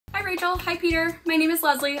Rachel. Hi, Peter. My name is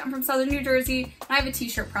Leslie. I'm from Southern New Jersey, and I have a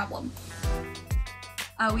t-shirt problem.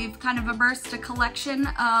 We've kind of immersed a collection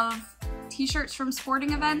of t-shirts from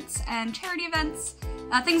sporting events and charity events,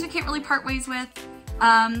 things we can't really part ways with.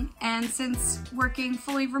 And since working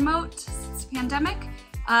fully remote since the pandemic,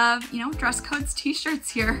 dress codes, t-shirts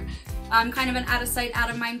here. I'm kind of an out of sight, out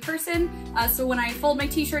of mind person. So when I fold my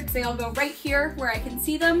t-shirts, they all go right here where I can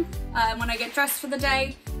see them. And when I get dressed for the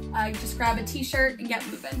day, I just grab a t-shirt and get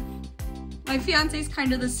moving. My fiance's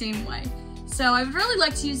kind of the same way. So I would really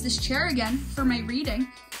like to use this chair again for my reading,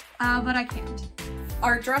 but I can't.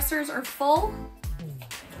 Our dressers are full,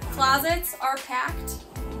 closets are packed,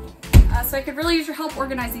 so I could really use your help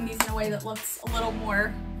organizing these in a way that looks a little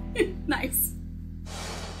more nice.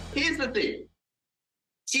 Here's the thing.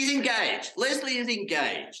 She's engaged. Leslie is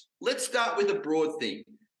engaged. Let's start with a broad thing.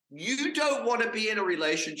 You don't want to be in a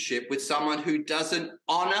relationship with someone who doesn't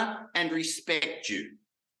honor and respect you.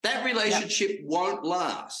 That relationship won't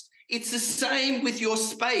last. It's the same with your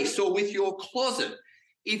space or with your closet.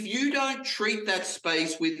 If you don't treat that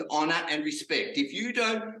space with honor and respect, if you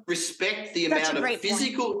don't respect the amount of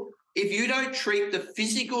physical, if you don't treat the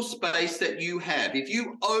physical space that you have, if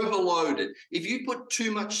you overload it, if you put too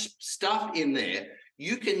much stuff in there,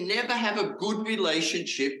 you can never have a good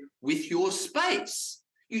relationship with your space.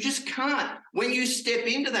 You just can't. When you step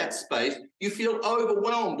into that space, you feel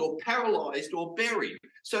overwhelmed or paralyzed or buried.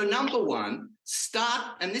 So number one,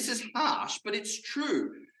 start, and this is harsh, but it's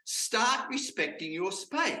true, start respecting your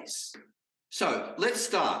space. So let's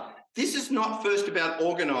start. This is not first about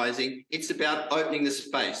organizing, it's about opening the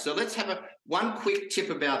space. So let's have one quick tip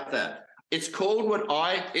about that. It's called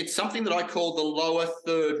it's something that I call the lower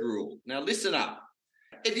third rule. Now listen up.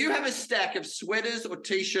 If you have a stack of sweaters or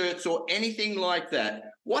t-shirts or anything like that,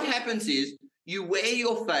 what happens is you wear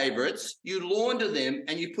your favorites, you launder them,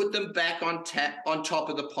 and you put them back on top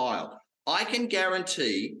of the pile. I can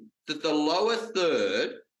guarantee that the lower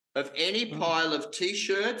third of any pile of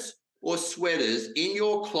t-shirts or sweaters in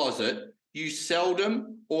your closet, you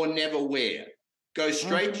seldom or never wear. Go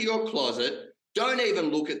straight to your closet, don't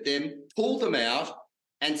even look at them, pull them out,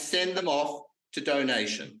 and send them off to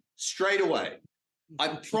donation straight away. I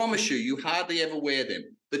promise you, you hardly ever wear them.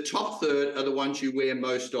 The top third are the ones you wear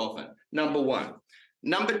most often, number one.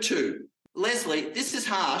 Number two, Leslie, this is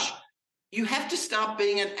harsh. You have to start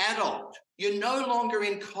being an adult. You're no longer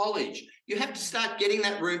in college. You have to start getting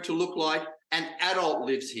that room to look like an adult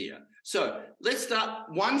lives here. So let's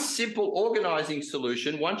start one simple organizing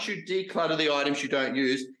solution. Once you declutter the items you don't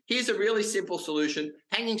use, here's a really simple solution,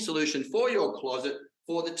 hanging solution for your closet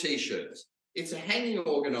for the t-shirts. It's a hanging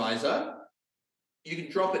organizer. You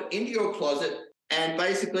can drop it into your closet and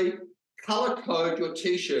basically color code your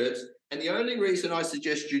t-shirts. And the only reason I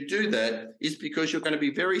suggest you do that is because you're going to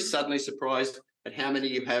be very suddenly surprised at how many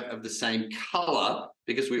you have of the same color,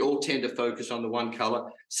 because we all tend to focus on the one color.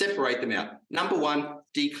 Separate them out. Number one,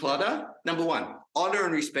 declutter. Number one, honor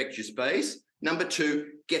and respect your space. Number two,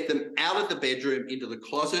 get them out of the bedroom into the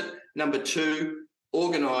closet. Number two,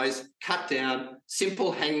 organize, cut down,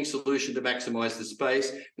 simple hanging solution to maximize the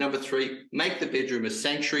space. Number three, make the bedroom a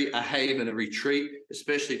sanctuary, a haven, a retreat,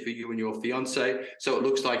 especially for you and your fiance, so it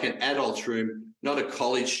looks like an adult's room, not a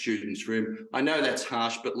college student's room. I know that's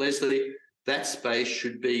harsh, but Leslie, that space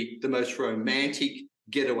should be the most romantic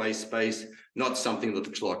getaway space, not something that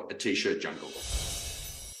looks like a t-shirt jungle.